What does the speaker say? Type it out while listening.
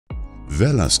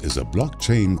Velas is a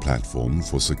blockchain platform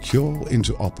for secure,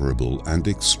 interoperable and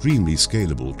extremely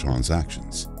scalable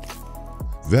transactions.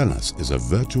 Velas is a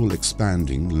virtual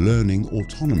expanding, learning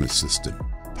autonomous system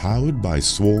powered by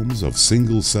swarms of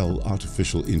single-cell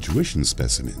artificial intuition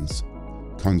specimens,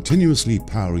 continuously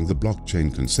powering the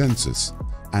blockchain consensus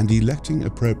and electing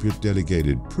appropriate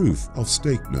delegated proof of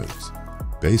stake nodes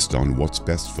based on what's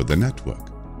best for the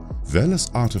network.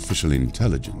 Velas Artificial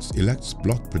Intelligence elects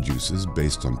block producers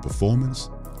based on performance,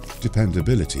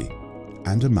 dependability,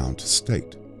 and amount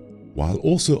staked, while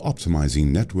also optimizing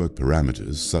network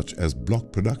parameters such as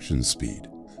block production speed,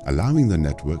 allowing the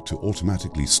network to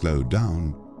automatically slow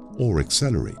down or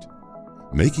accelerate,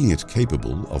 making it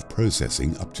capable of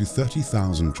processing up to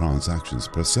 30,000 transactions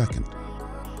per second.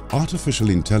 Artificial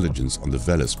intelligence on the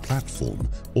Velas platform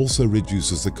also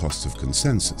reduces the cost of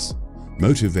consensus,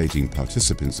 motivating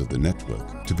participants of the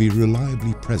network to be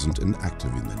reliably present and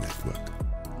active in the network,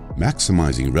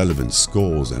 maximizing relevant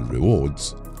scores and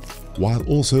rewards, while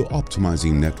also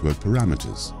optimizing network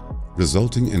parameters,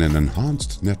 resulting in an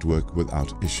enhanced network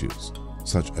without issues,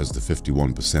 such as the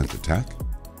 51% attack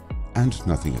and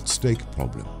nothing at stake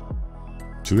problem.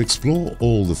 To explore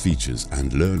all the features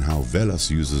and learn how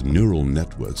Velas uses neural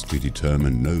networks to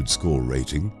determine node score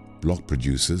rating, block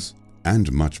producers,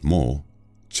 and much more,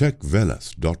 check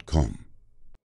velas.com.